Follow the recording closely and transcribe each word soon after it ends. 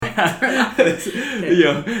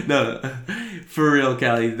Yo, no, for real,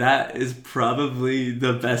 Callie, that is probably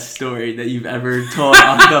the best story that you've ever told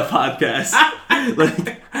on the podcast.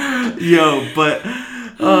 Like, yo, but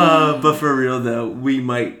for real though, we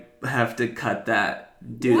might have to cut that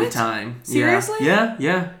due to time. Seriously? Yeah.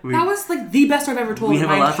 That was like the best I've ever told in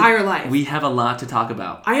my entire life. We have a lot to talk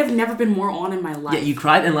about. I have never been more on in my life. Yeah, you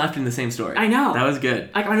cried and laughed in the same story. I know. That was good.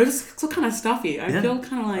 Like, I know this is still kind of stuffy. I feel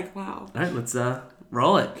kind of like, wow. All right, let's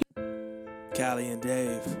roll it. Callie and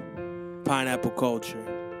Dave, pineapple culture.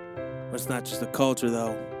 But it's not just a culture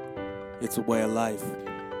though, it's a way of life.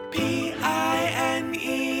 Pineapple,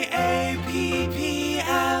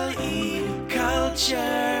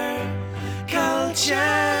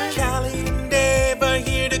 culture. Callie and Dave are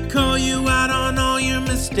here to call you out on all your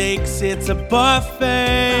mistakes. It's a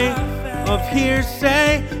buffet of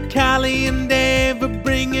hearsay. Callie and Dave are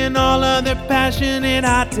bringing all of their passionate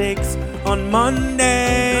hot takes on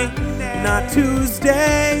Monday, not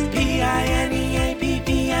Tuesday. Pineapple,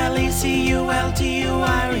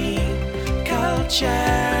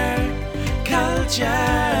 culture.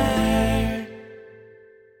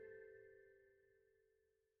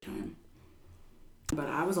 But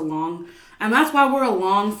I was along, and that's why we're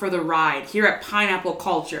along for the ride here at Pineapple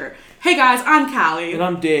Culture. Hey guys, I'm Callie. And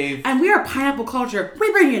I'm Dave. And we are Pineapple Culture. We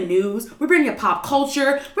bring you news, we bring you pop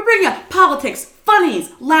culture, we bring you politics, funnies,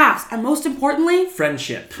 laughs, and most importantly,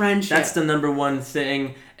 Friendship. That's the number one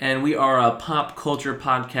thing, and we are a pop culture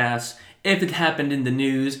podcast. If it happened in the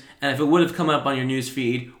news, and if it would have come up on your news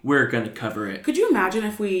feed, we're going to cover it. Could you imagine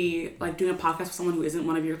if we, like, doing a podcast with someone who isn't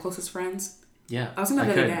one of your closest friends? Yeah. I was thinking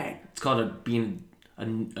that the other day. It's called being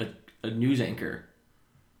a news anchor.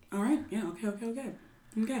 All right. Yeah. Okay. Okay.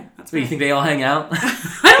 That's What, you think they all hang out?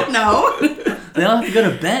 I don't know. They all have to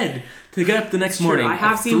go to bed to get up the next morning. I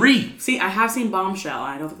have seen 3. See, I have seen Bombshell.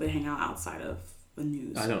 I don't think they hang out outside of the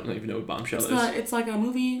news. I don't even know what Bombshell is. It's like a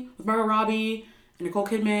movie with Margot Robbie and Nicole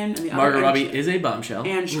Kidman and the Margot other. Robbie is a bombshell.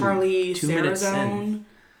 And Charlie 2 minutes Theron.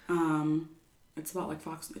 It's about like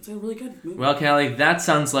Fox. It's a really good movie. Well, Callie, that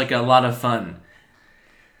sounds like a lot of fun.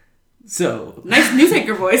 So nice news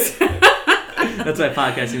anchor voice. That's my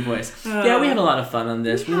podcasting voice. Yeah, we have a lot of fun on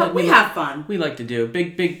this. We have fun. We like to do a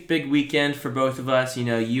big weekend for both of us. You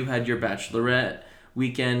know, you had your bachelorette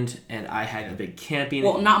weekend, and I had a big camping.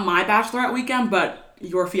 Well, not my bachelorette weekend, but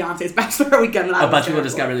your fiance's bachelorette weekend. A bunch of people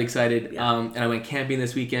just got really excited. Yeah. And I went camping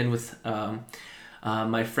this weekend with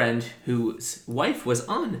my friend whose wife was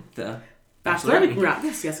on the Bachelorette weekend.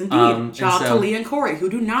 Yes, indeed. Shout out to Lee and Corey, who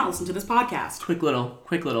do not listen to this podcast. Quick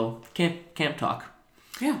little camp talk.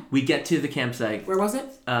 Yeah. We get to the campsite. Where was it?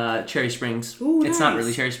 Cherry Springs. Ooh, It's not nice.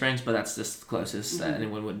 really Cherry Springs, but that's just the closest that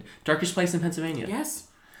anyone would. Darkest place in Pennsylvania. Yes.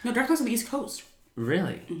 No, Dark Place on the East Coast.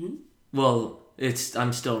 Really? Mm-hmm. Well,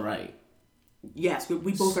 I'm still right. Yes,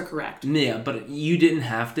 we both are correct. Yeah, but you didn't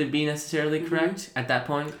have to be necessarily correct at that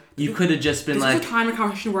point. You could have just been like. There's a time in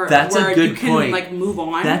conversation where That's a good you can point. like move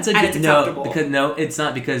on. That's a and good it's acceptable. it's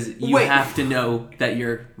not because you have to know that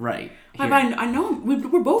you're right. But I know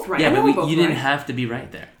we're both right. Yeah, I know but we're both you didn't right. have to be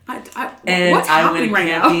right there. And what's happening right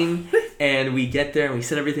camping, now? and we get there and we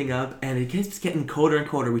set everything up, and it keeps getting colder and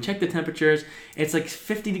colder. We check the temperatures. It's like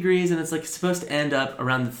 50 degrees, and it's like supposed to end up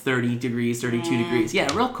around the 30 degrees, 32 degrees.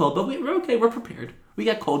 Yeah, real cold, but we're okay. We're prepared. We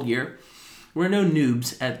got cold gear. We're no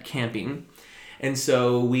noobs at camping, and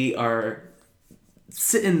so we are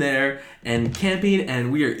sitting there and camping,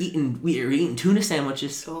 and we are eating tuna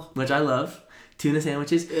sandwiches, which I love. Tuna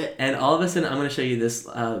sandwiches, and all of a sudden I'm going to show you this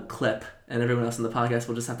clip, and everyone else on the podcast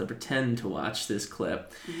will just have to pretend to watch this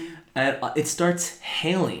clip. And it starts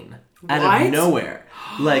hailing out of nowhere,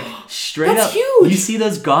 like straight That's up. huge. You see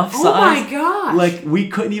those golf signs? Oh my gosh! Like we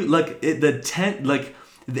couldn't even the tent. Like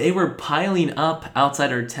they were piling up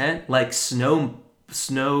outside our tent like snow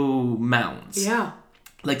mounds. Yeah.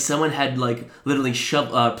 Like someone had like literally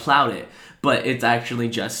plowed it, but it's actually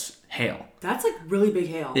just hail. That's like really big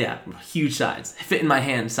hail. Yeah, huge size. Fit in my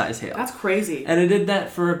hand size hail. That's crazy. And I did that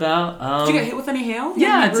for about. Did you get hit with any hail?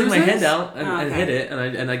 Yeah, I took my hand out and okay. hit it,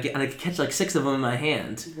 and I could catch like 6 of them in my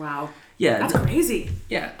hand. Wow. Yeah, That's crazy.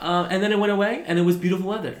 Yeah, and then it went away, and it was beautiful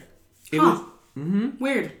weather. It was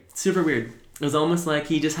weird. super weird. It was almost like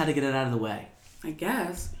he just had to get it out of the way. I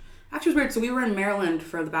guess. Actually, it was weird. So we were in Maryland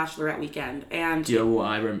for the Bachelorette weekend, and Do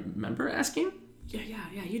I remember asking? Yeah,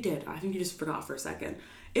 you did. I think you just forgot for a second.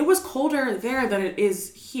 It was colder there than it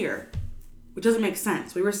is here, which doesn't make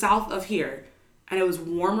sense. We were south of here, and it was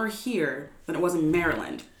warmer here than it was in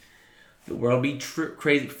Maryland. The world be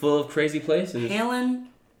crazy, full of crazy places. Hailing,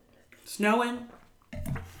 snowing,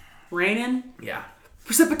 raining. Yeah.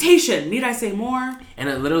 Precipitation. Need I say more? And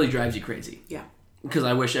it literally drives you crazy. Yeah. Because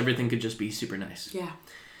I wish everything could just be super nice. Yeah.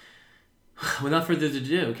 Without further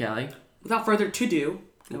ado, Callie. Without further to do,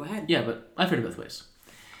 go ahead. Yeah, but I've heard it both ways.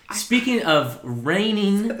 Speaking of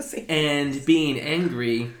raining and being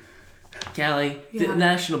angry, Callie, the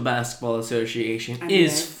National Basketball Association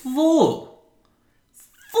is full,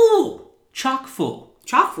 chock full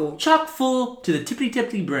to the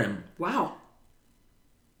tippity brim. Wow.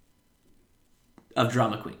 Of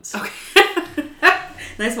drama queens. Okay.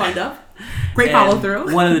 Nice wind up. Great follow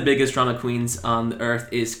through. One of the biggest drama queens on the earth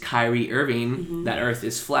is Kyrie Irving. Mm-hmm. That earth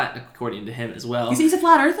is flat, according to him as well. He's a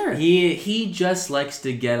flat earther. He just likes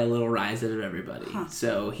to get a little rise out of everybody. Huh.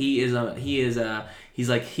 So he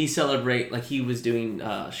celebrate like he was doing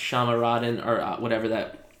Shamadan or whatever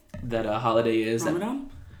that holiday is.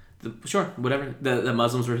 Ramadan? Whatever the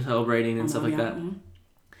Muslims were celebrating and stuff like that.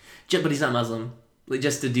 Mm-hmm. But he's not Muslim. Like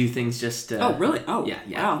just to do things just to... Oh, really? Oh, yeah.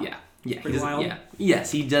 Wow. Yeah, pretty wild. Yeah, yes,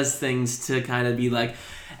 he does things to kind of be like,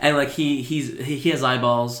 and like he has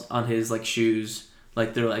eyeballs on his like shoes,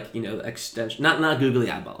 like they're like extension, not googly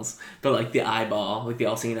eyeballs, but like the eyeball, like the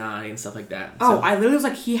all-seeing eye and stuff like that. Oh, I literally was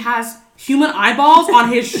like, he has human eyeballs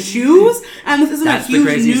on his shoes, and this isn't a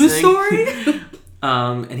huge news story.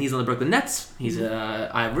 And he's on the Brooklyn Nets.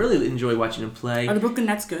 I really enjoy watching him play. Are the Brooklyn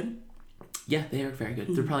Nets good? Yeah, they are very good.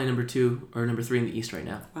 Mm-hmm. They're probably number 2 or number 3 in the East right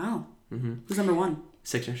now. Wow. Mm-hmm. Who's number 1?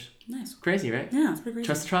 Sixers. Nice. Crazy, right? Yeah, it's pretty crazy.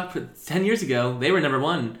 Trust the chalk. 10 years ago, they were number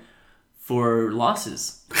 1 for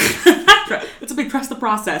losses. It's a big trust the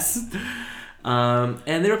process.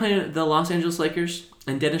 And they were playing the Los Angeles Lakers,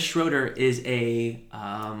 and Dennis Schroeder is a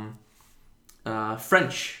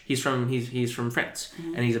French. He's from France,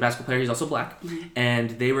 mm-hmm. and he's a basketball player. He's also black, mm-hmm. and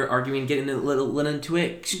they were arguing, getting a little into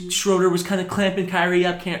it. Mm-hmm. Schroeder was kind of clamping Kyrie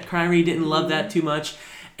up. Kyrie didn't love that too much.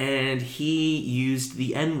 And he used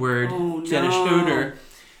the N-word, Dennis Schroeder,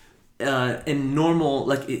 in normal,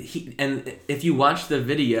 like, and if you watch the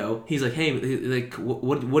video, he's like, hey, like,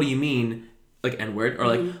 what do you mean, like, N-word? Or,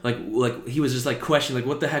 like he was just, like, questioning, like,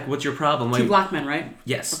 what the heck, what's your problem? Two black men, right?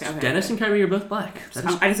 Yes. Okay, Dennis and Kyrie are both black.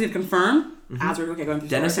 I just need to confirm, as we're going through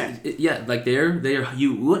Dennis, yeah, like, they're,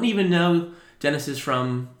 you wouldn't even know Dennis is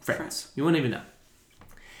from France. You wouldn't even know.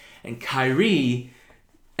 And Kyrie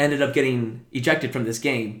ended up getting ejected from this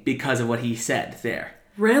game because of what he said there.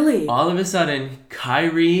 Really? All of a sudden,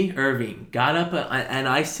 Kyrie Irving got up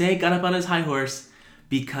on his high horse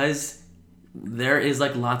because there is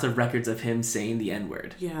like lots of records of him saying the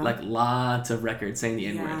N-word. Yeah. Like lots of records saying the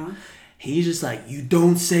N-word. Yeah. He's just like, you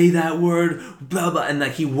don't say that word, blah, blah. And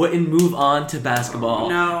like, he wouldn't move on to basketball. Oh,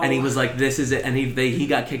 no. And he was like, this is it. And he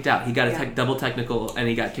got kicked out. He got a double technical, and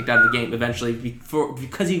he got kicked out of the game eventually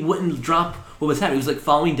because he wouldn't drop what was happening. He was like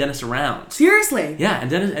following Dennis around. Seriously? Yeah.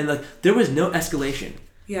 And like, there was no escalation.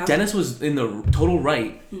 Yeah. Dennis was in the total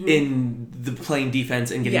right in the playing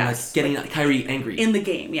defense and getting Kyrie angry. In the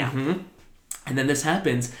game, yeah. Mm-hmm. And then this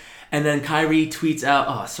happens. And then Kyrie tweets out,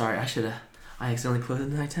 oh, sorry, I accidentally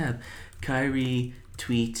closed my tab. Kyrie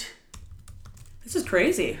tweet. This is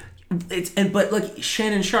crazy. But like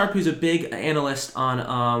Shannon Sharp, who's a big analyst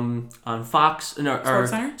on Fox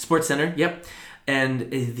Sports Center. Yep.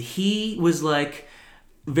 And he was like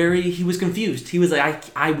he was confused. He was like,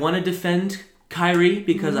 I want to defend Kyrie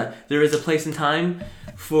because there is a place and time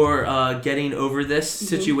for getting over this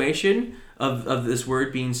situation of this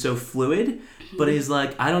word being so fluid. But he's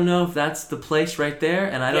like, I don't know if that's the place right there,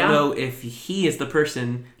 and I don't know if he is the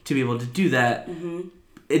person to be able to do that. Mm-hmm.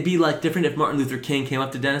 It'd be like different if Martin Luther King came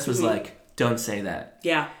up to Dennis was like, don't say that.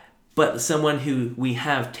 Yeah. But someone who we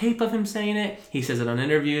have tape of him saying it, he says it on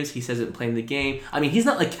interviews, he says it playing the game. I mean, he's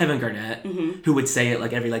not like Kevin Garnett, who would say it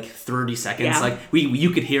like every like 30 seconds. Yeah. Like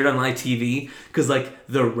you could hear it on live TV because like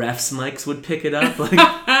the refs' mics would pick it up.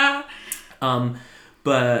 Like,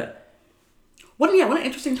 but what an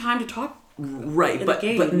interesting time to talk. Right,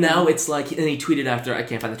 but now it's like, and he tweeted after, I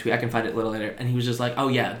can't find the tweet, I can find it a little later, and he was just like, oh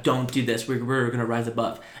yeah, don't do this, we're gonna rise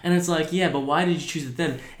above. And it's like, yeah, but why did you choose it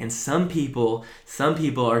then? And some people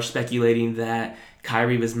are speculating that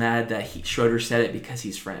Kyrie was mad that Schroeder said it because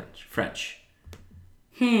he's French.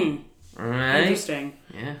 Right? Interesting.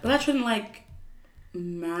 Yeah. But that shouldn't like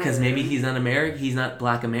matter. Because maybe he's not American, he's not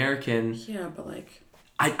Black American. Yeah, but like...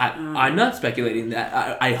 I'm not speculating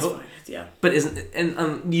that. I hope, fine. Yeah. But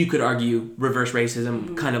you could argue reverse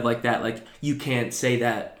racism, kind of like that. Like you can't say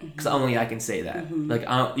that because only I can say that. Like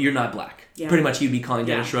you're not black. Yeah. Pretty much, you'd be calling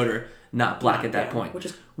Dennis Schroeder not black at that point,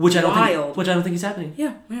 which I don't think is happening.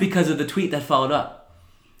 Yeah. Because of the tweet that followed up.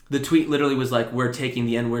 The tweet literally was like, "We're taking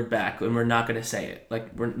the N-word back, and we're not going to say it.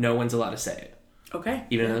 Like no one's allowed to say it. Okay.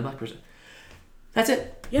 Even another black person." That's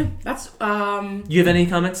it. Yeah, that's You have any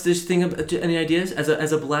comments? Just think of any ideas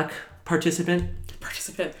as a black participant?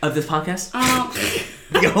 participant of this podcast.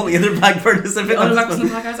 The only other black participant. The only black person in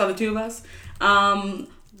the podcast are the two of us.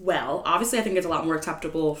 Well, obviously, I think it's a lot more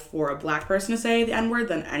acceptable for a black person to say the N-word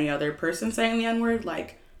than any other person saying the N-word,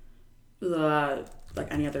 like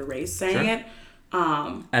any other race saying it.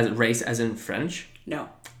 As race, as in French? No,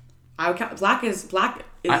 I would count black is.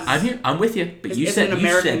 I'm here. I'm with you. But you said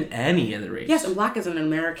any other race. Yes, and black is an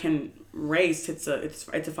American race.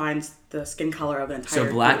 It defines the skin color of the entire.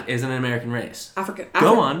 So black isn't an American race. African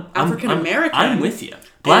American. I'm with you.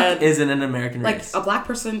 Black isn't an American race. Like a black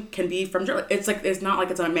person can be from Germany. It's not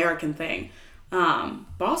like it's an American thing. But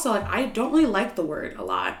also I don't really like the word a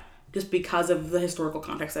lot just because of the historical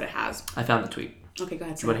context that it has. I found the tweet. Okay, go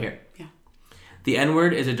ahead. You want to hear? Yeah. The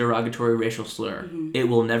N-word is a derogatory racial slur. Mm-hmm. It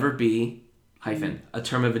will never be a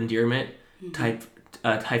term of endearment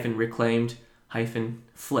reclaimed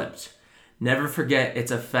flipped. Never forget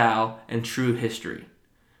it's foul and true history.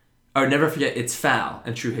 Never forget it's foul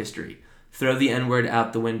and true history. Throw the N-word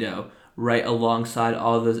out the window. Right alongside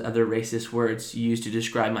all those other racist words used to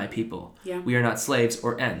describe my people. Yeah. We are not slaves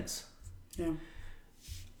or ends. Yeah.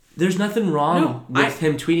 There's nothing wrong with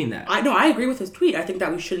him tweeting that. I agree with his tweet. I think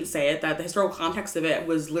that we shouldn't say it, that the historical context of it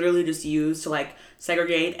was literally just used to like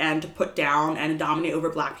segregate and to put down and dominate over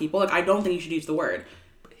black people. Like, I don't think you should use the word.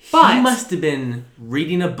 But he must have been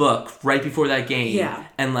reading a book right before that game. Yeah.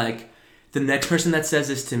 And like, the next person that says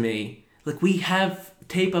this to me, like, we have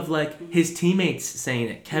tape of like his teammates saying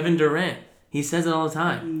it. Kevin Durant. He says it all the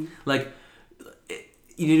time. Mm-hmm. Like,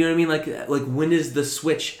 you know what I mean? Like when is the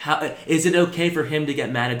switch? How is it okay for him to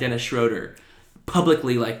get mad at Dennis Schroeder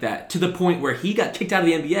publicly like that to the point where he got kicked out of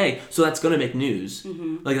the NBA? So that's going to make news.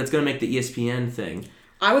 Mm-hmm. Like that's going to make the ESPN thing.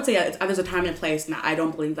 I would say there's a time and a place, and I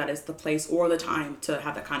don't believe that is the place or the time to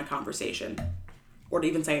have that kind of conversation, or to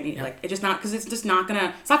even say anything. Like it's just not, because it's just not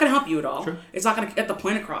gonna. It's not gonna help you at all. Sure. It's not gonna get the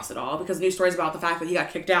point across at all, because news stories about the fact that he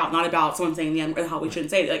got kicked out, not about someone saying the N-word, how we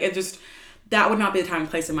shouldn't say it. Like it just. That would not be the time and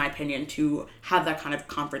place, in my opinion, to have that kind of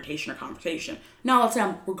confrontation or conversation. Now, let's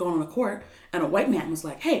say we're going on the court, and a white man was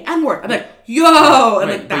like, "Hey, N-word." I'm like, "Yo!"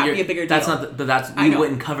 And like that'd be a bigger deal. That's not. We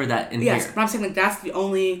wouldn't cover that in here. Yes, but I'm saying like that's the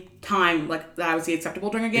only time like that I would see acceptable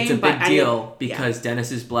during a game. It's a big deal because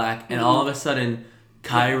Dennis is black, and all of a sudden,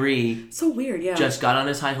 Kyrie. So weird, yeah. Just got on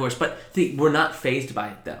his high horse, but we're not fazed by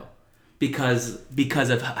it though, because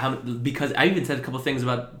I even said a couple things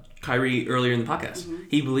about Kyrie earlier in the podcast. Mm-hmm.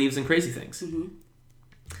 He believes in crazy things. Mm-hmm.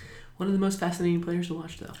 One of the most fascinating players to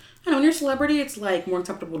watch, though. I know, when you're a celebrity, it's like more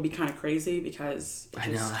acceptable to be kind of crazy because... I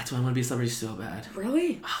know, that's why I want to be a celebrity so bad.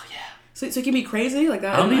 Really? Oh, yeah. So you can be crazy like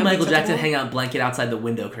that? I want to be Michael Jackson, hang out blanket outside the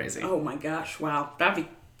window crazy. Oh my gosh, wow. That'd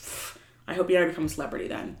be... I hope you never become a celebrity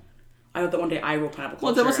then. I hope that one day I will pineapple culture.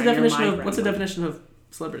 Well, then what's the definition of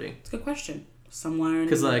celebrity? It's a good question. Someone...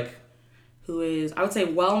 Because like... who is, I would say,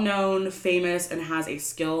 well-known, famous, and has a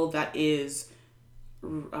skill that is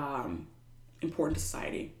important to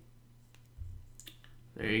society.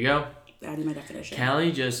 There you go. That is my definition.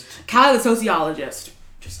 Callie the sociologist.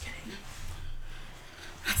 Just kidding.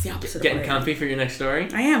 That's the opposite. Getting comfy for your next story?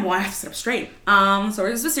 I am. Well, I have to sit up straight. So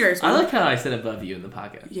this is a serious one. I like how I sit above you in the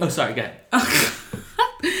podcast. Yeah. Oh, sorry. Go ahead.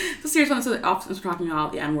 It's a serious one. So the opposite is talking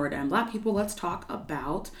about the N-word and black people. Let's talk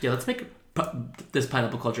about... Yeah, let's make this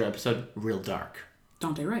pineapple culture episode real dark.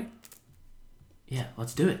 Dante Wright. Yeah,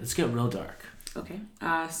 let's do it. Let's get real dark. Okay.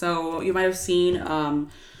 So you might have seen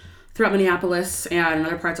throughout Minneapolis and in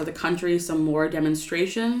other parts of the country some more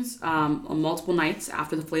demonstrations on multiple nights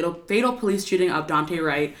after the fatal police shooting of Dante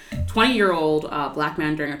Wright, 20-year-old black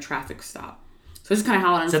man during a traffic stop. So this is kind of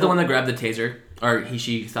how it unfolded. Is that the one that grabbed the taser? Or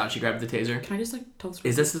she thought she grabbed the taser? Can I just tell the story?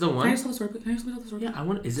 Is this the one? Can I just tell the story? Can I just tell the story? Yeah, I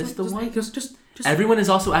want. Is this the one? Just everyone is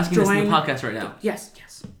also asking this in the podcast right now. Yes.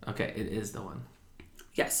 Okay, it is the one.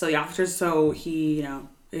 Yes. So the officers. So he,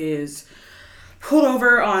 is pulled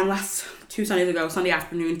over on 2 Sundays ago, Sunday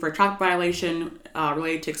afternoon, for a traffic violation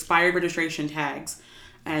related to expired registration tags,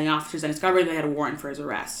 and the officers then discovered they had a warrant for his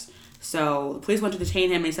arrest. So the police went to detain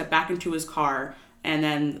him, and he stepped back into his car, and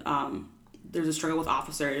then there's a struggle with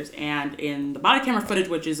officers, and in the body camera footage,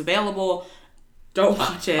 which is available, don't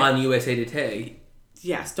watch it. On USA Today.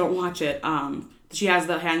 Yes, don't watch it. She has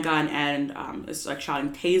the handgun and is like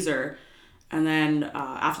shouting taser, and then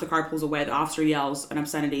after the car pulls away, the officer yells an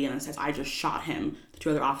obscenity and then says, "I just shot him." The 2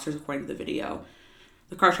 other officers, according to the video.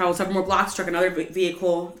 The car traveled several more blocks, struck another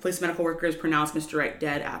vehicle. Police and medical workers pronounced Mr. Wright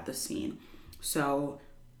dead at the scene. So,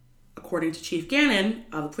 according to Chief Gannon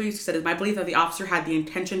of the police, he said, "It's my belief that the officer had the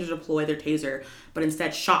intention to deploy their taser, but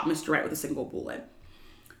instead shot Mr. Wright with a single bullet."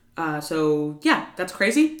 So, yeah, that's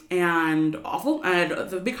crazy and awful. And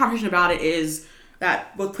the big conversation about it is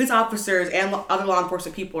that what police officers and other law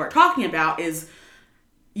enforcement people are talking about is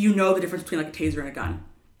you know the difference between like a taser and a gun.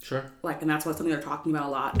 Sure. Like, and that's what something they're talking about a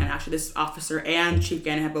lot. And actually, this officer and Chief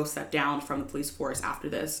Gannon have both stepped down from the police force after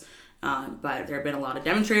this. But there have been a lot of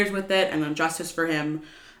demonstrators with it, and then justice for him.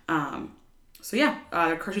 So yeah,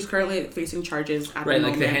 she's currently facing charges at the moment. Right,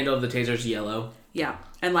 like the handle of the taser is yellow. Yeah,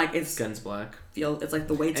 and like it's gun's black. It's like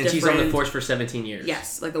the weight's and different. And she's on the force for 17 years.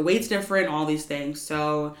 Yes, like the weight's different, all these things.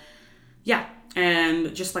 So yeah,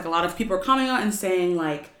 and just like a lot of people are coming out and saying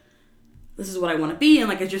like, this is what I want to be, and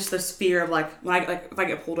like it's just this fear of like when if I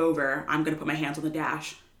get pulled over, I'm gonna put my hands on the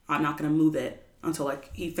dash. I'm not gonna move it until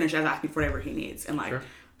like he finishes asking me for whatever he needs. And like sure.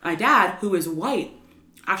 My dad, who is white,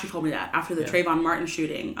 actually told me that after the Trayvon Martin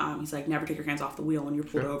shooting, he's like, never take your hands off the wheel when you're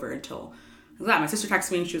pulled over until that. My sister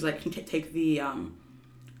texted me and she was like, can you take the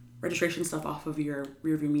registration stuff off of your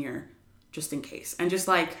rearview mirror just in case. And just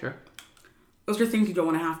like those are things you don't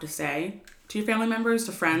want to have to say to your family members,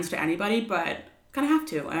 to friends, to anybody, but kind of have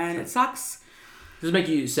to, and it sucks. Does it make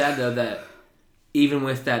you sad though that even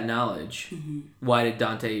with that knowledge, why did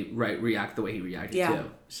Dante react the way he reacted to?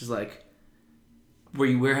 It's just like,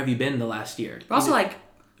 where have you been the last year? But also like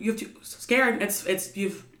you have to scared. It's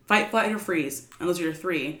you've fight, flight, or freeze, and those are your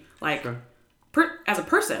three. Like as a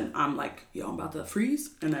person, I'm like, I'm about to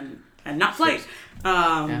freeze and not flight.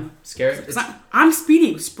 Scared. I'm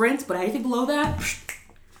speeding sprint, but anything below that,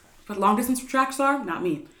 but long distance tracks are not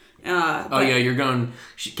me. You're going.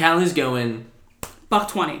 Callie's going.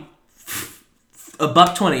 $120.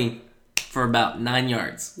 $120 for about 9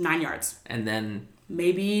 yards. 9 yards. And then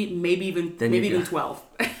maybe even 12.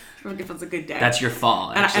 If it's a good day. That's your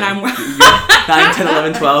fall. And I'm 9, 10,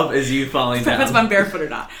 11, 12 is you falling down. Depends if I'm barefoot or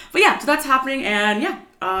not. But yeah, so that's happening, and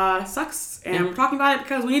sucks. And we're talking about it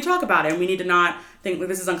because we need to talk about it, and we need to not think like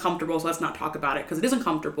this is uncomfortable, so let's not talk about it because it is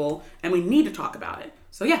uncomfortable, and we need to talk about it.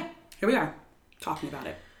 So yeah, here we are talking about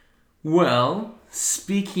it. Well,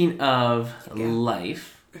 speaking of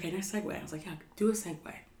life. Okay, nice segue. I was like, do a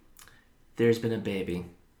segue. There's been a baby.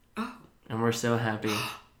 Oh. And we're so happy.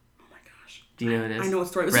 Oh my gosh. Do you know who it is? I know what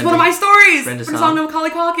story. This is one of my stories. Brenda Song and Macaulay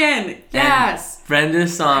Culkin. Yes. And Brenda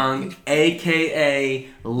Song, a.k.a.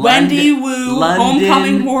 Wendy Wu,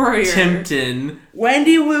 Homecoming Warrior. Timpton.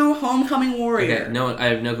 Wendy Wu, Homecoming Warrior. Okay, no, I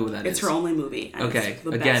have no clue what that is. It's her only movie. Okay, it's the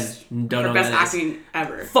again, best, don't know her what best that is. acting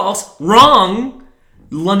ever. False. Wrong.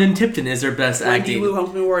 London Tipton is her best acting. Wendy Wu,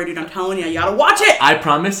 Homecoming Warrior, dude, I'm telling you gotta watch it! I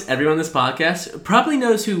promise everyone on this podcast probably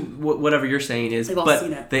knows who whatever you're saying is. They've all but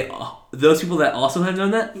seen it. Those people that also have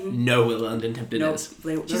known that know who London Tipton is.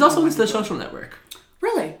 She's also with The Social Network.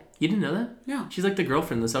 Really? You didn't know that? No. She's like the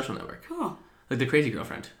girlfriend in The Social Network. Oh. Like the crazy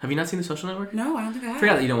girlfriend. Have you not seen The Social Network? No, I don't think I have. I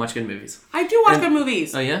forgot that you don't watch good movies. I do watch good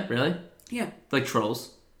movies. Oh yeah? Really? Yeah. Like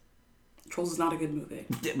Trolls? Trolls is not a good movie.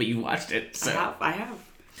 Yeah, but you watched it, so. I have.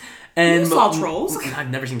 And you saw Trolls? I've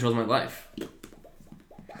never seen Trolls in my life.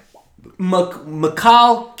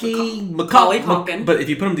 Macaulay Culkin. But if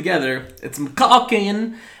you put them together, it's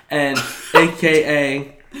Macaulay and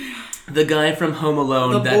a.k.a. the guy from Home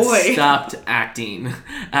Alone that stopped acting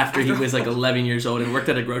after he was like 11 years old and worked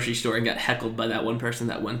at a grocery store and got heckled by that one person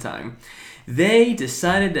that one time. They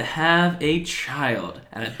decided to have a child,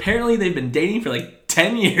 and apparently they've been dating for like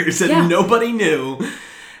 10 years and nobody knew.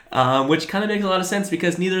 Which kind of makes a lot of sense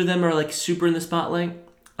because neither of them are like super in the spotlight.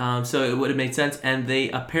 So it would have made sense. And they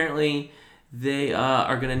apparently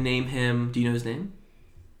are going to name him. Do you know his name?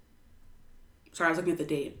 Sorry, I was looking at the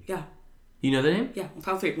date. Yeah. You know the name? Yeah.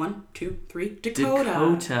 Well, 1, 2, 3.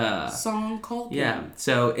 Dakota. Song Culkin. Yeah.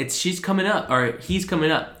 So he's coming up.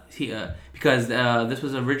 Because this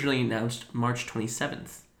was originally announced March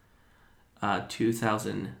 27th,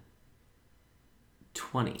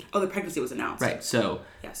 2020. Oh, the pregnancy was announced. Right, so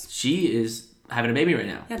yes. She is having a baby right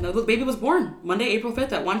now. Yeah, no, the baby was born Monday, April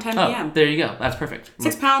 5th at 1:10 p.m. Oh, there you go. That's perfect.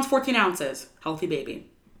 6 pounds, 14 ounces. Healthy baby.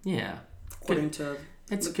 Yeah. According to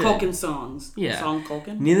the good. Culkin songs. Yeah. Song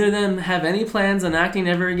Culkin. Neither of them have any plans on acting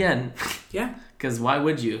ever again. Yeah. Because why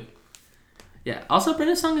would you? Yeah. Also,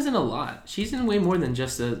 Brenda Song is in a lot. She's in way more than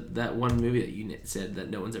just that one movie that you said that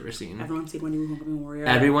no one's ever seen. Everyone's seen Wendy Wu, Homecoming Warrior.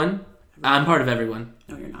 Everyone? I'm part of everyone.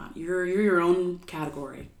 No, you're not. You're your own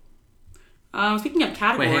category. Speaking of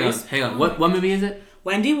categories... Wait, hang on. What movie is it?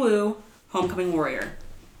 Wendy Wu, Homecoming Warrior.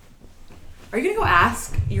 Are you going to go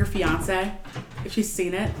ask your fiance if she's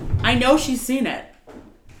seen it? I know she's seen it.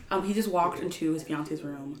 He just walked into his fiance's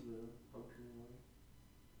room.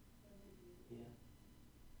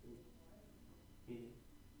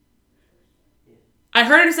 I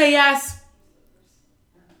heard her say yes.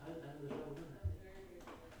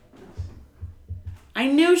 I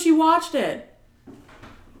knew she watched it.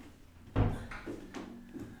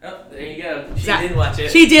 Oh, there you go. She did watch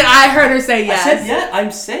it. She did. I heard her say yes. I said yeah.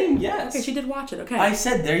 I'm saying yes. Okay, she did watch it. Okay. I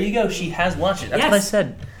said there you go. She has watched it. That's Yes. what I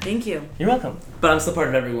said. Thank you. You're welcome. But I'm still part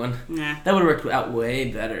of everyone. Nah. That would have worked out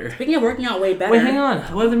way better. Speaking of working out way better. Wait, hang on.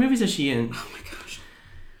 What other movies is she in? Oh my gosh.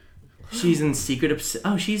 She's in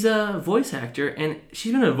she's a voice actor, and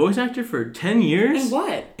she's been a voice actor for 10 years. And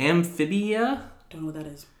what? Amphibia. Don't know what that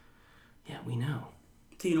is. Yeah, we know.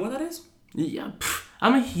 Do you know what that is? Yeah,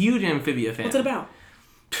 I'm a huge Amphibia fan. What's it about?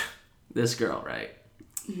 This girl, right?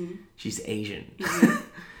 Mm-hmm. She's Asian.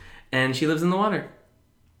 And she lives in the water.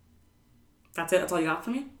 That's it? That's all you got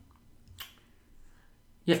for me?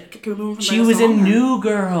 Yeah. Can we move on from She that was song, in or- New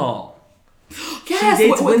Girl. Yes! She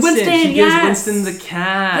dates Winston. She yes! gives Winston the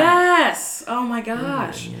cat. Yes! Oh my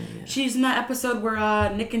gosh. Yeah. She's in that episode where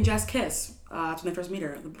Nick and Jess kiss. That's when they first meet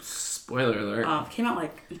her. Spoiler alert. Came out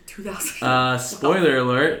like in 2000. Spoiler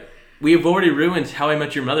alert. We've already ruined How I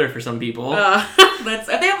Met Your Mother for some people. If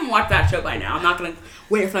they haven't watched that show by now, I'm not going to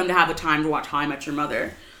wait for them to have the time to watch How I Met Your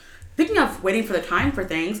Mother. Speaking of waiting for the time for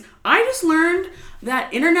things, I just learned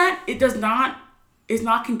that internet, is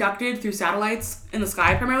not conducted through satellites in the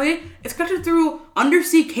sky primarily. It's conducted through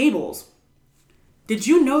undersea cables. Did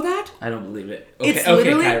you know that? I don't believe it. It's Okay,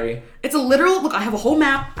 literally, Kyrie. It's a literal, look, I have a whole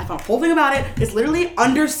map. I found a whole thing about it. It's literally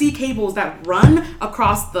undersea cables that run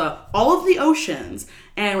across all of the oceans.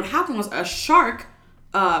 And what happened was a shark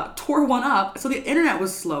tore one up, so the internet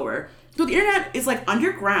was slower. So the internet is like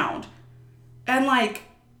underground. And like,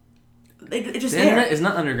 it just The internet is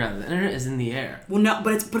not underground. The internet is in the air. Well, no,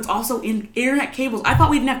 but it's also in internet cables. I thought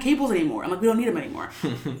we didn't have cables anymore. I'm like, we don't need them anymore.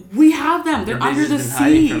 We have them. They're under the just been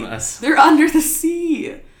hiding sea. from us. They're under the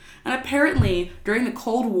sea. And apparently, during the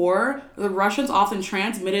Cold War, the Russians often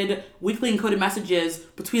transmitted weakly encoded messages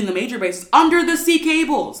between the major bases under the sea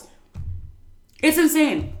cables. It's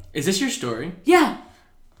insane. Is this your story? Yeah.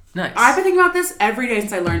 Nice. I've been thinking about this every day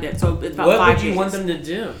since I learned it. So it's about What 5 would you days. want them to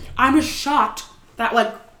do? I'm just shocked that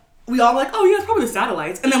like we all like, oh yeah, it's probably the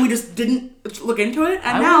satellites, and then we just didn't look into it,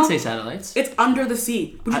 and I now wouldn't say satellites. it's under the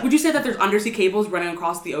sea. Would you say that there's undersea cables running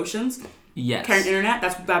across the oceans? Yes. Carrying internet?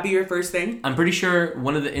 That'd be your first thing? I'm pretty sure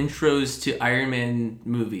one of the intros to Iron Man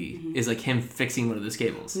movie is like him fixing one of those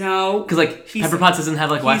cables. No. Because like Pepper Potts doesn't have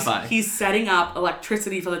like Wi-Fi. He's setting up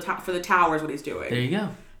electricity for the towers, what he's doing. There you go.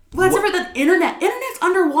 Well, that's different than internet. Internet's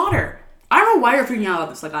underwater. I don't know why you're freaking out about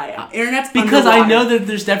this like I am. Internet's Because underwater. I know that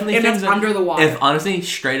there's definitely Internet's things that, under the water. If honestly,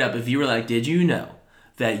 straight up, if you were like, did you know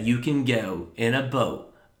that you can go in a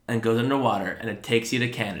boat and goes underwater and it takes you to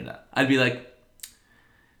Canada? I'd be like,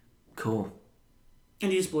 cool.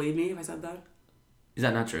 And you just believe me if I said that? Is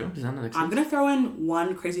that not true? Does that not make sense? I'm going to throw in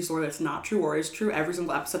one crazy story that's not true or is true every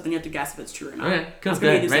single episode, then you have to guess if it's true or not. Okay, cool. That's Go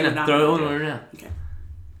gonna ahead. be Right just now. like Throw it not- on right now. Okay.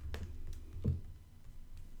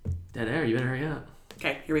 Dead air. You better hurry up.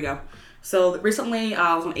 Okay, here we go. So recently, it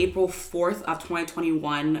was on April 4th of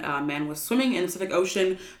 2021, a man was swimming in the Pacific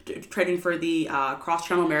Ocean, training for the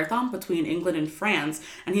cross-channel marathon between England and France,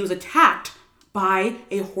 and he was attacked by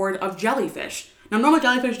a horde of jellyfish. Now, normal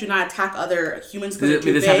jellyfish do not attack other humans because they're too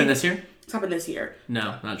Did this big. happen this year? It's happened this year.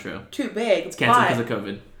 No, not true. Too big. It's canceled because of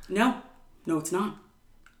COVID. No, it's not.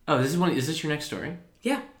 Oh, is this your next story?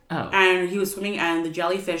 Yeah. Oh. And he was swimming, and the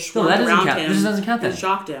jellyfish No, swarmed that doesn't around count. him. This doesn't count then. And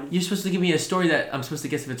shocked him. You're supposed to give me a story that I'm supposed to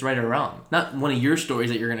guess if it's right or wrong. Not one of your stories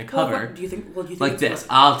that you're going to Well, cover. what, do you think? Like it's this. right?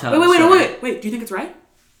 I'll tell Wait, the story. wait. Do you think it's right?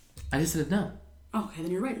 I just said no. Oh, okay,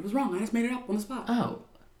 then you're right. It was wrong. I just made it up on the spot. Oh.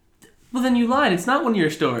 Well, then you lied. It's not one of your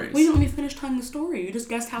stories. Well, you didn't let me finish telling the story. You just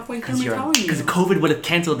guessed halfway through me telling you. Because COVID would have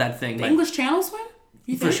canceled that thing. The Like, English Channel swim?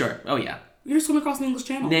 You for think? sure. Oh, yeah. You're just swimming across the English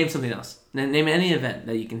Channel. Name something else. Name any event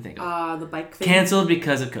that you can think of. The bike thing. Canceled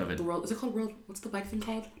because of COVID. The world. Is it called world? What's the bike thing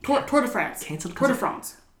called? Tour de France. Canceled Tour de because of-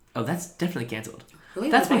 France. Oh, that's definitely canceled. Really?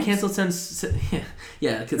 That's On been bikes? canceled since...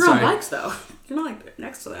 Yeah. You're sorry. on bikes though. You're not like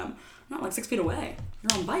next to them. Not like 6 feet away.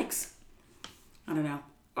 You're on bikes. I don't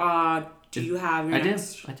know. Do you have your I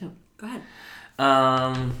next? do. Go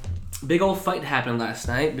ahead. Big old fight happened last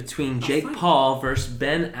night between Jake fight? Paul versus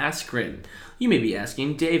Ben Askren. You may be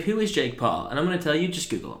asking, Dave, who is Jake Paul? And I'm going to tell you, just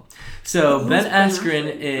Google him. So Who's Ben Ben Askren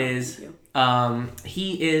Askren? is, Oh,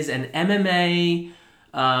 he is an MMA.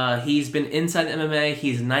 He's been inside MMA.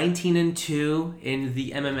 He's 19-2 in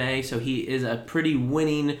the MMA, so he is a pretty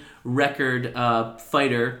winning record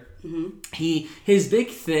fighter. Mm-hmm. His big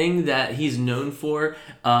thing that he's known for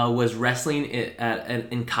was wrestling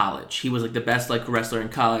in college. He was like the best like wrestler in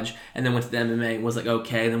college, and then went to the MMA and was like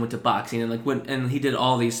okay, and then went to boxing and he did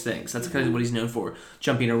all these things. That's kind of what he's known for,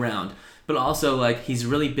 jumping around. But also like he's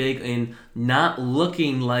really big in not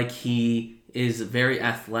looking like he is very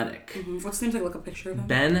athletic. What's the name? Look a picture of him.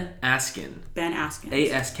 Ben Askren. Ben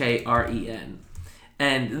Askren. Askren.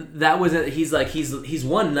 And that was it. He's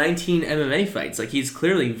won 19 MMA fights. Like, he's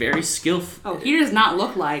clearly very skillful. Oh, he does not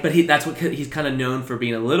look like. But that's what he's kind of known for,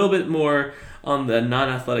 being a little bit more on the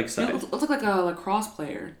non-athletic side. He looks like a lacrosse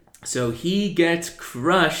player. So he gets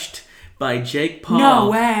crushed by Jake Paul. No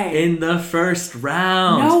way. In the first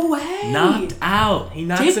round. No way. Knocked out. He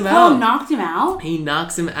knocks him out. Jake Paul knocked him out? He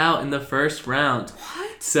knocks him out in the first round.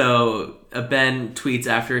 What? So Ben tweets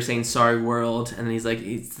after saying, "Sorry, world," and then he's like,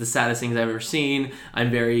 "It's the saddest things I've ever seen.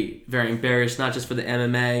 I'm very, very embarrassed, not just for the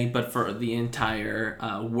MMA, but for the entire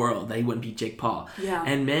world, that he wouldn't beat Jake Paul." Yeah.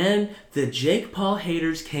 And man, the Jake Paul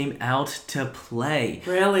haters came out to play.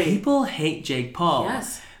 Really? People hate Jake Paul.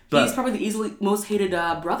 Yes. But he's probably the easily most hated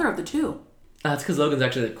brother of the two. That's because Logan's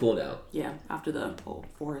actually cool now. Yeah, after the whole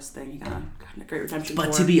Forrest thing, he got a great redemption.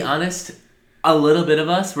 But to be honest, a little bit of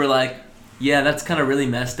us were like, yeah, that's kind of really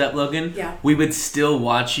messed up, Logan. Yeah. We would still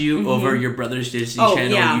watch you over your brother's Disney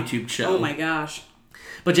Channel YouTube show. Oh my gosh.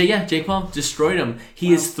 But Jake Paul destroyed him.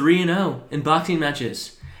 He is 3-0 in boxing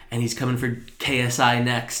matches. And he's coming for KSI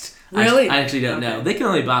next. Really? I actually don't know. They can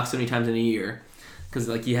only box so many times in a year.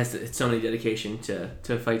 Because he has so many dedication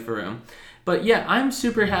to fight for him. But yeah, I'm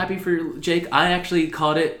super happy for Jake. I actually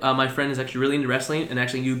called it. My friend is actually really into wrestling. And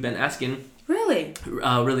actually you've been asking Really?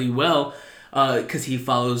 really well. Because he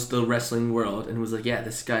follows the wrestling world and was like, yeah,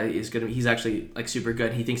 this guy is he's actually like super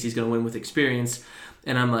good. He thinks he's gonna win with experience,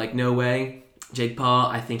 and I'm like, no way, Jake Paul.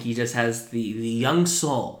 I think he just has the young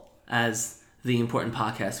soul, as the important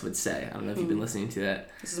podcast would say. I don't know if you've been listening to that.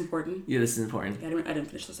 This is important. Yeah, this is important. Yeah, I didn't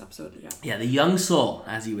finish this episode. Yeah. Yeah, the young soul,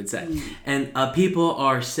 as you would say, and people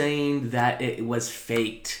are saying that it was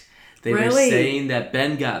faked. They were saying that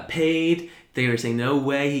Ben got paid. They were saying, no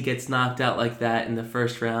way he gets knocked out like that in the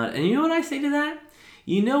first round. And you know what I say to that?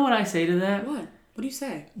 What? What do you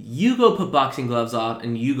say? You go put boxing gloves on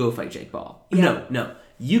and you go fight Jake Paul. Yeah. No.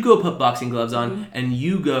 You go put boxing gloves on and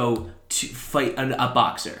you go to fight a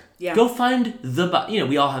boxer. Yeah. Go find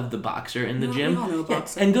we all have the boxer in the gym. We all know a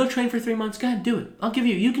boxer. And go train for 3 months. Go ahead, do it. I'll give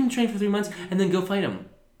you can train for 3 months and then go fight him.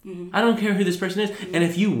 I don't care who this person is. And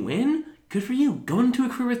if you win, good for you. Go into a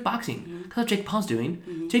career with boxing. That's what Jake Paul's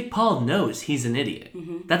doing. Jake Paul knows he's an idiot.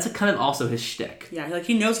 That's kind of also his shtick. Yeah, like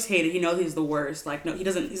he knows he's hated. He knows he's the worst. Like, no, he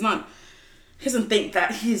doesn't think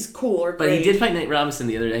that he's cool or great. But he did fight Nate Robinson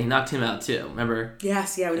the other day. He knocked him out too. Remember?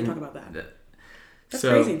 Yes, yeah, we didn't talk about that. That's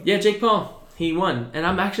so, crazy. Yeah, Jake Paul. He won, and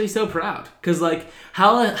I'm actually so proud. Because, like,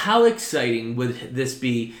 how exciting would this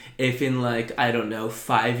be if in, like, I don't know,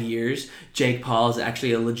 5 years, Jake Paul is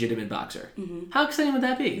actually a legitimate boxer? How exciting would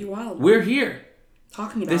that be? It'd be wild. We're here.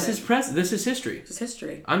 Talking about This is history. This is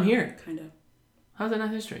history. I'm here. Kind of. How's that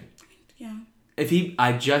not history? Yeah.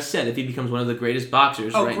 I just said if he becomes one of the greatest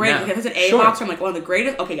boxers right great. now. Okay, if it's an A boxer, I'm like one of the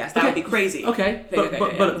greatest. Okay, yes, that would be crazy. Okay, Okay,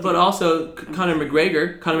 but also Conor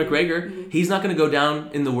McGregor, he's not going to go down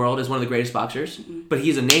in the world as one of the greatest boxers, but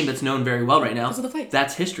he's a name that's known very well right now. Because of the fights.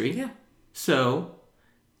 That's history. Yeah. So,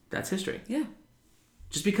 that's history. Yeah.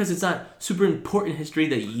 Just because it's not super important history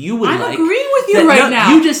that you would I'm like. agreeing with you right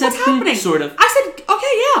now. You just said what's happening? Sort of. I said, okay,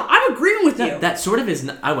 yeah, I'm agreeing with you. That sort of is.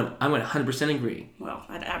 I would 100% agree. Well,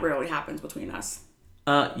 that rarely happens between us.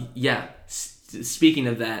 Yeah. Speaking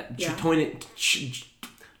of that, Yeah.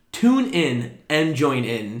 tune in and join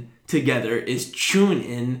in together is tune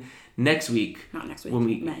in next week. Not next week.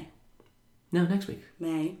 May. No, next week.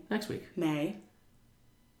 May. Next week. May.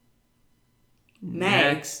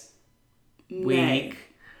 Next week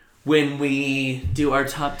when we do our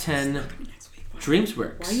top 10 Next week.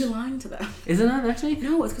 DreamsWorks. Why are you lying to them? Is it not next week?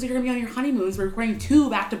 No, it's because you're going to be on your honeymoons. We're recording 2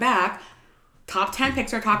 back-to-back. Top 10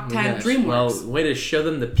 Pixar, top 10 Gosh, DreamWorks. Well, way to show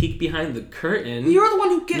them the peek behind the curtain. You're the one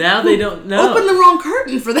who They don't know. Opened the wrong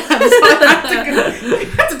curtain for them. So I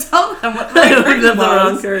have to tell them what the I right opened up curtain the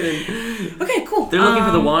wrong was. curtain. Okay, cool. They're looking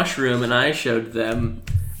for the washroom, and I showed them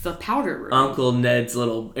The powder room. Uncle Ned's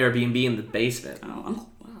little Airbnb in the basement. Oh, Uncle.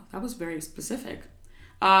 Wow, that was very specific.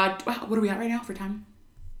 Wow, what are we at right now for time?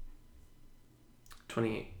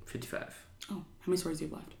 28:55. Oh, how many stories do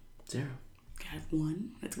you have left? 0. Okay, I have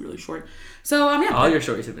 1. That's really short. So, yeah. All your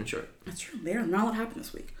stories have been short. That's true. They're not a lot happened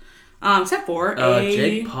this week. Except for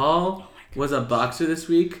Jake Paul was a boxer this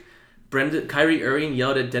week. Kyrie Irving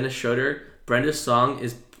yelled at Dennis Schroeder. Brenda Song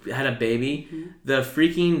had a baby. Mm-hmm. The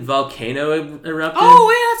freaking volcano erupted. Oh,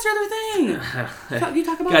 wait, that's the other thing. Can you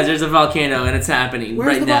talk about Guys, that? there's a volcano and it's happening Where's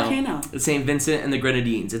right the now. volcano? It's St. Vincent and the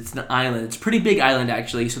Grenadines. It's an island. It's a pretty big island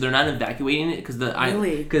actually, so they're not evacuating it because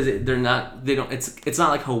they're not. They don't. It's not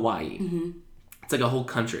like Hawaii. Mm-hmm. It's like a whole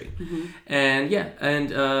country. Mm-hmm.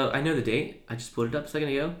 And I know the date. I just pulled it up a second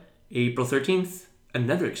ago. April 13th,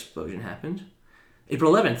 another explosion happened.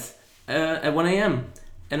 April 11th, at 1 a.m.,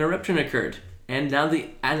 an eruption occurred. and now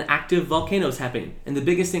an active volcano is happening. And the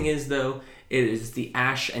biggest thing is, though, it is the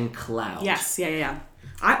ash and cloud. Yes, yeah.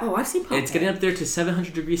 I've seen Pompeii. It's getting up there to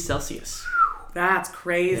 700 degrees Celsius. That's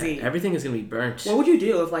crazy. Yeah, everything is going to be burnt. What would you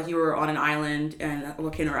do if, like, you were on an island and a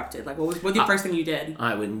volcano erupted? Like, what's the first thing you did?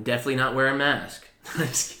 I would definitely not wear a mask.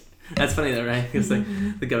 That's funny, though, right? Because, like,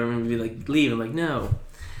 the government would be like, leave. I'm like, no.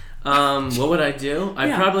 What would I do?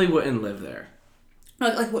 I probably wouldn't live there.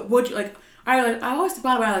 Like, what would you, like... I always think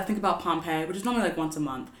about it when I think about Pompeii, which is normally like once a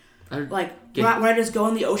month. Would I just go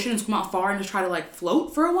in the ocean and swim out far and just try to like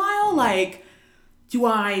float for a while? Like,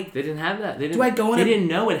 They didn't have that. They didn't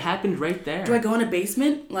know it happened right there. Do I go in a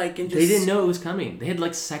basement and just? They didn't know it was coming. They had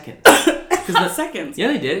like seconds. Seconds. Yeah,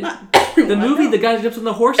 they did. The movie, the guy that jumps on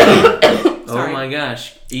the horse. Oh my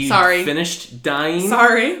gosh! Sorry. Finished dying.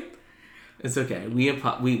 Sorry. It's okay.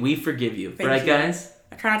 We forgive you. Thank right, you. Guys?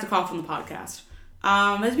 I try not to cough on the podcast.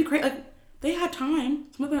 It'd be great. Like. They had time.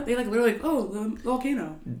 Some of them, they literally the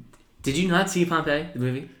volcano. Did you not see Pompeii, the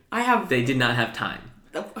movie? I have. They did not have time.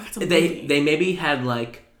 That's a movie. They maybe had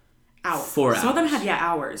like hours. 4 hours. Some of them had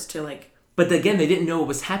hours to like. But again, they didn't know what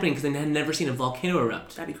was happening because they had never seen a volcano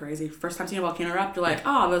erupt. That'd be crazy. First time seeing a volcano erupt, they're like,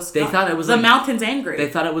 they thought it was the mountain's angry. They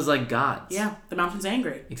thought it was like gods. Yeah, the mountain's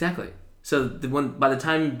angry. Exactly. So by the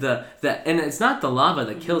time and it's not the lava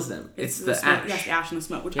that kills them, it's the ash. Yes, the ash and the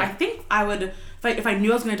smoke. Which I think I would, if I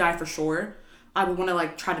knew I was gonna die for sure, I would want to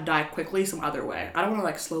like try to die quickly some other way. I don't want to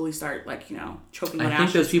like slowly start choking on ash. I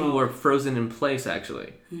think those people were frozen in place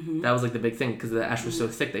actually. Mm-hmm. That was like the big thing because the ash was so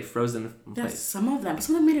thick they froze them in place. Some of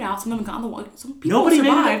them made it out. Some of them got on the wall. Some people Nobody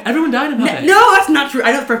survived. made it out. Everyone died in Pompeii. No, that's not true.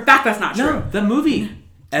 I know for a fact that's not true. No, the movie.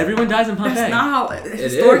 Everyone dies in Pompeii. That's not how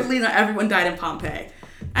historically not everyone died in Pompeii.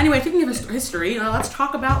 Anyway, speaking of history, let's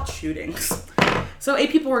talk about shootings. So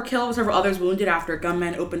 8 people were killed, several others wounded after a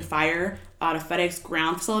gunman opened fire at a FedEx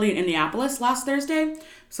ground facility in Indianapolis last Thursday.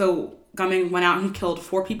 So gunman went out and he killed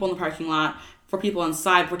 4 people in the parking lot, 4 people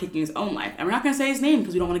inside before taking his own life. And we're not going to say his name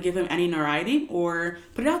because we don't want to give him any notoriety or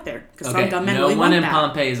put it out there. Because some gunmen really want that. No one in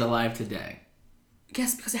Pompeii is alive today.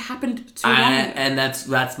 Yes, because it happened too long ago. And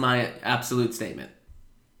that's my absolute statement.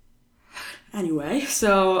 Anyway,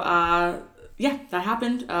 so that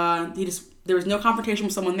happened. There was no confrontation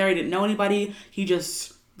with someone there. He didn't know anybody.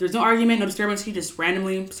 There's no argument, no disturbance. He just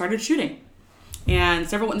randomly started shooting. And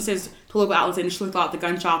several witnesses to local outlets initially thought the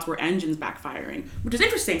gunshots were engines backfiring, which is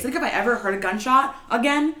interesting. So, have I ever heard a gunshot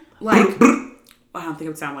again? Like, I don't think it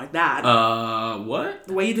would sound like that. What?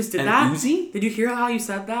 The way you just did An that? Uzi? Did you hear how you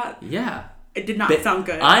said that? Yeah. It did not sound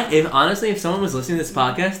good. If someone was listening to this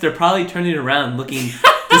podcast, they're probably turning around looking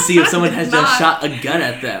to see if someone has just shot a gun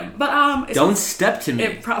at them. But don't step to me.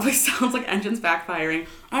 It probably sounds like engines backfiring.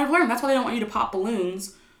 I've learned that's why they don't want you to pop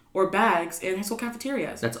balloons or bags in high school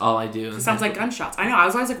cafeterias. That's all I do. It sounds like gunshots. I know. I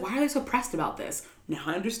was always like, why are they so pressed about this? Now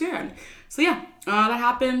I understand. So that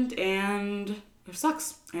happened, and it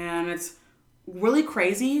sucks. And it's really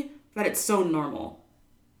crazy that it's so normal.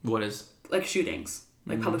 What is? Like shootings.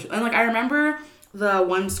 Like public shootings. And like I remember the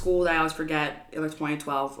one school that I always forget in like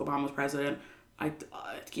 2012, Obama was president. I had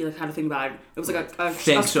to think about it. It was like a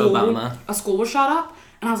school. Obama. A school was shot up,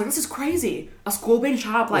 and I was like, "This is crazy." A school being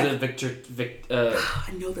shot up like. Was it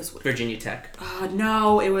I know this was Virginia Tech.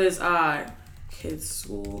 No, it was kids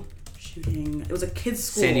school shooting. It was a kids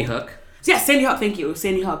school. Sandy Hook. Yeah, Sandy Hook. Thank you,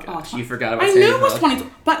 Sandy Hook. Gosh, you forgot about Sandy Hook. I knew it was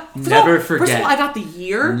 2012, but never forget. First of all, I got the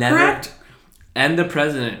year correct. And the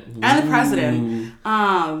president. And the president.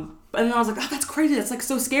 And then I was like, that's crazy. That's like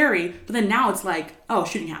so scary. But then now it's like,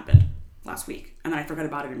 shooting happened last week. And then I forgot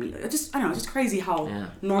about it immediately. I don't know. It's just crazy how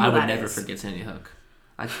normal that is. I would never forget Sandy Hook.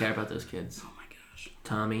 I care about those kids. Oh my gosh.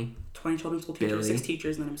 Tommy. 20 children's school teachers, 6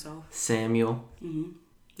 teachers, and then himself. Samuel. Mm-hmm.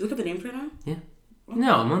 You look up the names right now? Yeah.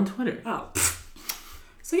 No, I'm on Twitter. Oh.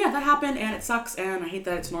 So that happened, and it sucks, and I hate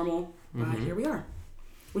that it's normal. But here we are.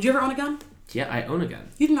 Would you ever own a gun? Yeah, I own a gun.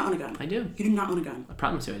 You do not own a gun. I do. You do not own a gun. I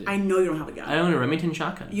promise you I do. I know you don't have a gun. I own a Remington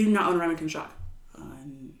shotgun. You do not own a Remington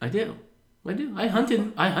shotgun. I do. I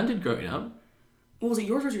hunted. I hunted growing up. Well, was it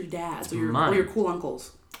yours or was it your dad's? Or Mine. Or your cool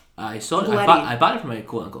uncle's? I sold it. I bought it from my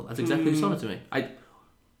cool uncle. That's exactly who sold it to me.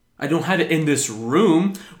 I don't have it in this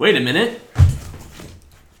room. Wait a minute.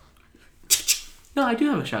 No, I do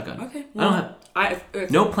have a shotgun. Okay. Well, I don't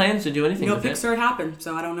have no plans to do anything with it. No pics or it happened,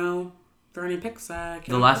 so I don't know if there are any pics. The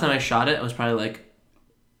last time I shot it, I was probably like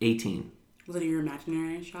 18. Was it your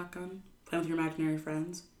imaginary shotgun? Playing with your imaginary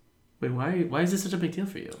friends? Wait, why is this such a big deal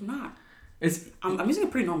for you? I'm not. I'm using a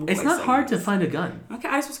pretty normal voice. It's not hard to find a gun. Okay,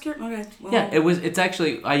 I just was scared. Okay. Well, yeah, it's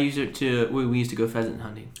actually, I used it we used to go pheasant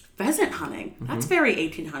hunting. Pheasant hunting? Mm-hmm. That's very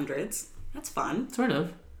 1800s. That's fun. Sort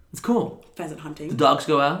of. It's cool. Pheasant hunting. The dogs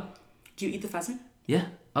go out. Do you eat the pheasant? Yeah.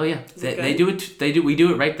 Oh yeah. They do it. We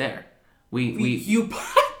do it right there. You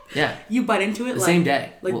yeah. You bite into it The like, same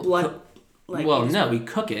day. like We'll blood. cook- Like well, you just- no, we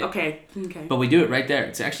cook it. Okay. But we do it right there.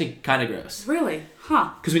 It's actually kind of gross. Really?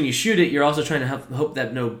 Huh. Because when you shoot it, you're also trying to hope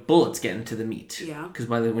that no bullets get into the meat. Yeah. Because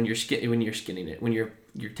when you're skinning it, when you're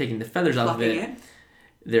taking the feathers off of Plucking it, it.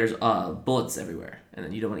 there's bullets everywhere, and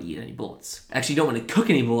then you don't want to eat any bullets. Actually, you don't want to cook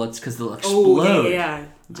any bullets because they'll Oh, explode. yeah.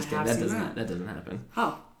 Just I have that seen doesn't that doesn't happen.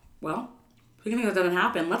 Oh, well, speaking of things that doesn't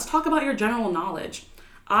happen, let's talk about your general knowledge.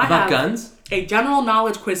 I About have guns? a general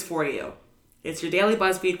knowledge quiz for you. It's your daily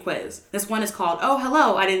BuzzFeed quiz. This one is called "Oh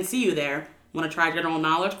Hello, I Didn't See You There." Want to try general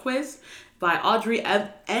knowledge quiz by Audrey How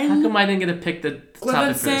come I didn't get to pick the topic for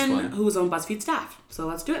this Glevenson, one? who's on BuzzFeed staff. So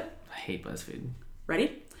let's do it. I hate BuzzFeed.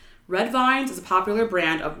 Ready? Red Vines is a popular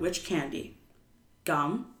brand of which candy?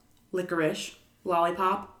 Gum, licorice,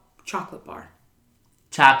 lollipop, chocolate bar.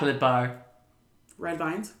 Chocolate bar. Red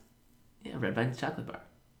Vines. Yeah, Red Vine's chocolate bar.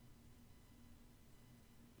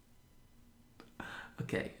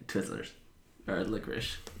 Okay, Twizzlers. Or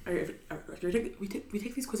licorice. We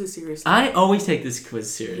take these quizzes seriously. I always take this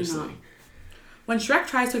quiz seriously. No. When Shrek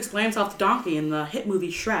tries to explain himself to Donkey in the hit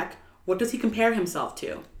movie Shrek, what does he compare himself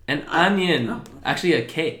to? An onion. Oh. Actually, a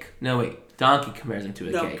cake. No, wait. Donkey compares him to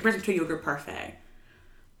a No, cake. compares him to a yogurt parfait.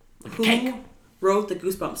 Who cake. wrote the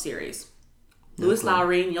Goosebumps series? Lewis clue.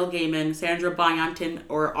 Lowry, Neil Gaiman, Sandra Blanchard,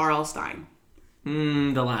 or R.L. Stein?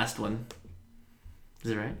 The last one.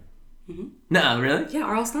 Is it right? Mm-hmm. No, really? Yeah,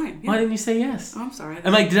 R.L. Stein. Yeah. Why didn't you say yes? Oh, I'm sorry. Did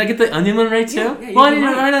I get the onion one right too? Yeah, you Why did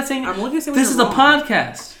didn't right. I not saying? I'm looking to say when This is you're a wrong.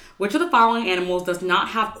 podcast. Which of the following animals does not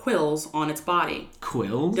have quills on its body?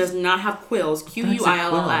 Quills? Does not have quills, That's a quill.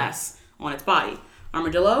 Quills, on its body.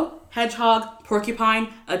 Armadillo, hedgehog, porcupine,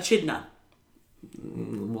 echidna.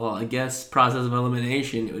 Well, I guess process of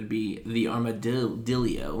elimination, it would be the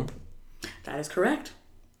armadillo. That is correct.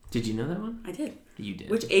 Did you know that one? I did. You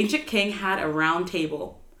did. Which ancient king had a round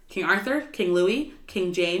table? King Arthur, King Louis,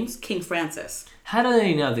 King James, King Francis. How do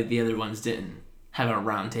they know that the other ones didn't have a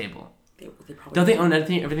round table? They probably Don't they own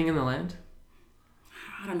everything in the land?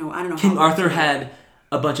 I don't know. King how Arthur they- had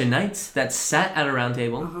a bunch of knights that sat at a round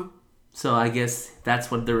table. Uh-huh. So I guess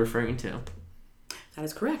that's what they're referring to. That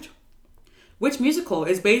is correct. Which musical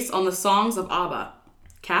is based on the songs of ABBA?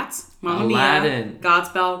 Cats, Mamma Aladdin. Mia,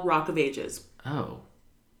 Godspell, Rock of Ages. Oh.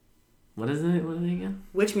 What is it? What are they again?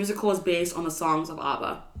 Which musical is based on the songs of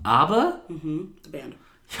ABBA? ABBA? The band.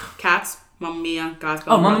 Cats, Mamma Mia, Godspell.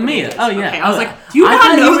 Oh, Rock Mamma of Mia. Ages. Oh, yeah. Okay, I was Oh, like, do you I not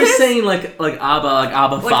thought know you were this? saying like ABBA, like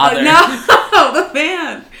Abba Like, Father. no, the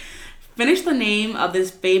band. Finish the name of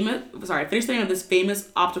this famous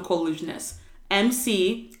optical illusionist.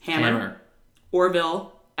 MC Hammer.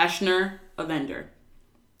 Orville, Eschner, Avender.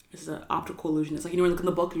 This is an optical illusionist. Like, you know, when you look in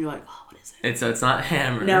the book and you're like, oh, what is it? It's not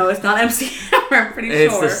Hammer. No, it's not MC Hammer, I'm pretty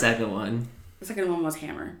It's sure. the second one. The second one was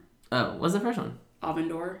Hammer. Oh, what's the first one?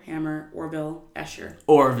 Avendor, Hammer, Orville, Escher.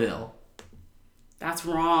 Orville. That's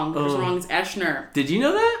wrong. What's wrong is Eschner. Did you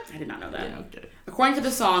know that? I did not know that. Yeah, okay. According to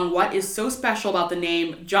the song, what is so special about the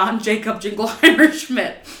name John Jacob Jingleheimer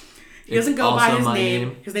Schmidt? He doesn't go by also his my name.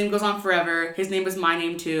 name. His name goes on forever. His name is my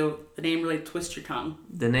name too. The name really twists your tongue.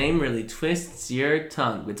 The name really twists your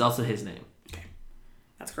tongue. It's also his name. Okay,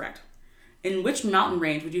 that's correct. In which mountain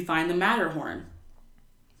range would you find the Matterhorn?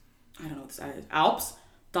 I don't know what this is. Alps,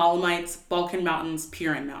 Dolomites, Balkan Mountains,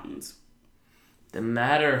 Pirin Mountains. The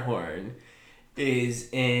Matterhorn is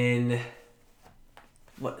in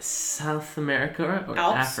what, South America or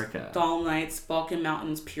Alps, Africa? Dolomites, Balkan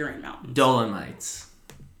Mountains, Pirin Mountains. Dolomites.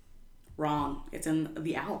 Wrong. It's in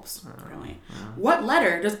the Alps, apparently. What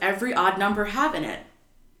letter does every odd number have in it?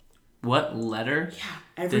 What letter? Yeah,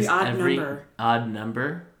 every does odd every number. odd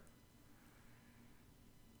number?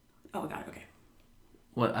 Oh, got it. Okay.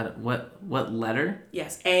 What letter?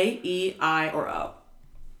 Yes, A, E, I, or O.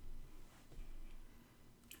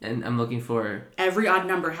 And I'm looking for. Every odd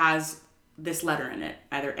number has this letter in it,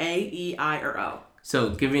 either A, E, I, or O. So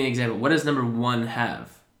give me an example. What does number 1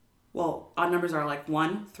 have? Well, odd numbers are like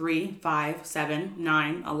 1, 3, 5, 7,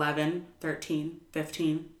 9, 11, 13,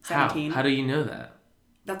 15, 17. How do you know that?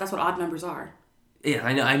 That's what odd numbers are. Yeah,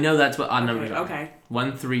 I know that's what odd numbers are. Okay.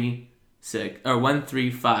 1, 3, 6, or 1,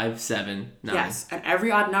 3, 5, 7, 9. Yes, and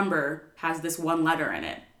every odd number has this one letter in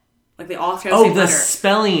it. Like they all share the same the letter.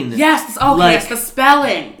 spelling. Yes, yes, the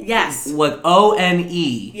spelling. Yes. Like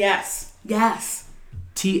O-N-E. Yes. Yes.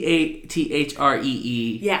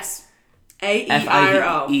 T-H-R-E-E. Yes. A, E, I, or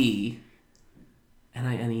O. F-I-E.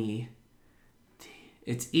 N-I-N-E.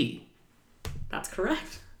 It's E. That's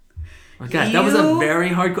correct. Oh my gosh, that was a very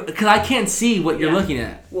hard... Because I can't see what you're Yeah. looking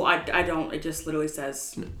at. Well, I don't. It just literally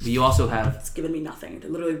says, But you also have... it's given me nothing.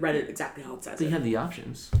 It literally read it exactly how it says You it. have the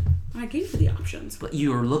options. I gave you the options. But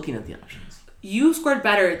you are looking at the options. You scored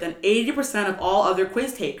better than 80% of all other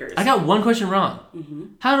quiz takers. I got one question wrong.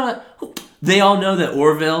 How do I... They all know that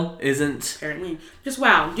Orville isn't... Apparently. Just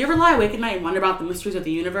wow. Do you ever lie awake at night and wonder about the mysteries of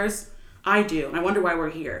the universe? I do. And I wonder why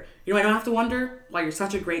we're here. You know I don't have to wonder? Why you're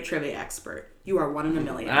such a great trivia expert. You are one in a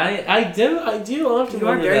million. I do. You are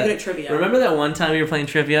very good at trivia. Remember that one time we were playing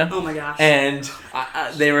trivia? Oh my gosh. And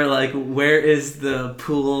they were like, where is the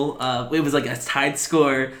pool of... It was like a tied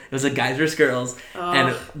score. It was like guys versus girls.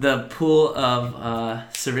 And the pool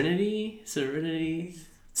of Serenity?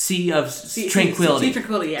 Sea of Tranquility. Sea of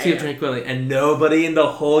Tranquility, Sea of Tranquility. And nobody in the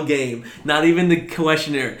whole game, not even the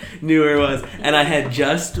questioner, knew where it was. And I had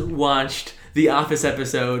just watched the Office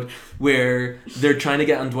episode where they're trying to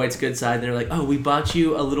get on Dwight's good side. They're like, oh, we bought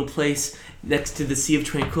you a little place next to the Sea of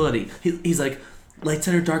Tranquility. He's like, light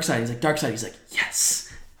side or dark side? He's like, dark side. He's like,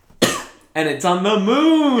 yes. And it's on the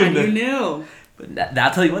moon. And you knew. But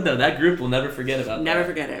I'll tell you what, though, that group will never forget about that. Never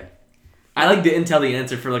forget it. I didn't tell the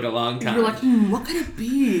answer for like a long time. You were like, what could it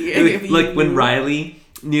be? Like when Riley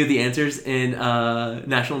knew the answers in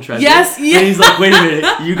National Treasure. Yes. And he's like, wait a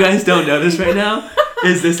minute, you guys don't know this right now?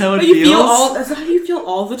 Is this how it feels? Is that how you feel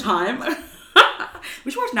all the time?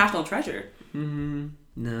 We should watch National Treasure.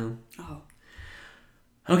 No. Oh.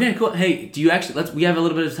 Okay, cool. Hey, do you actually? We have a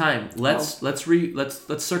little bit of time. Let's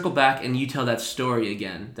circle back and you tell that story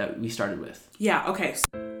again that we started with. Yeah. Okay.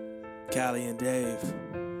 Callie and Dave,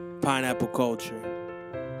 pineapple culture.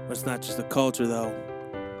 But it's not just a culture though;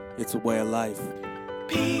 it's a way of life.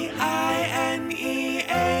 PINEAPPLE,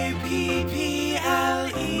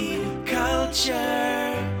 culture.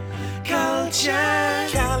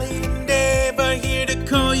 Callie and Dave are here to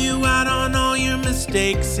call you out on all your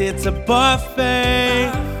mistakes. It's a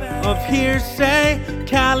buffet of hearsay.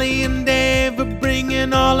 Callie and Dave are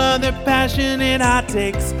bringing all of their passionate hot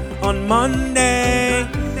takes on Monday,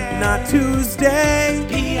 not Tuesday.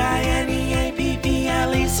 PINEAPPLECULTURE,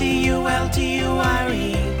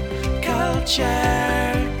 culture.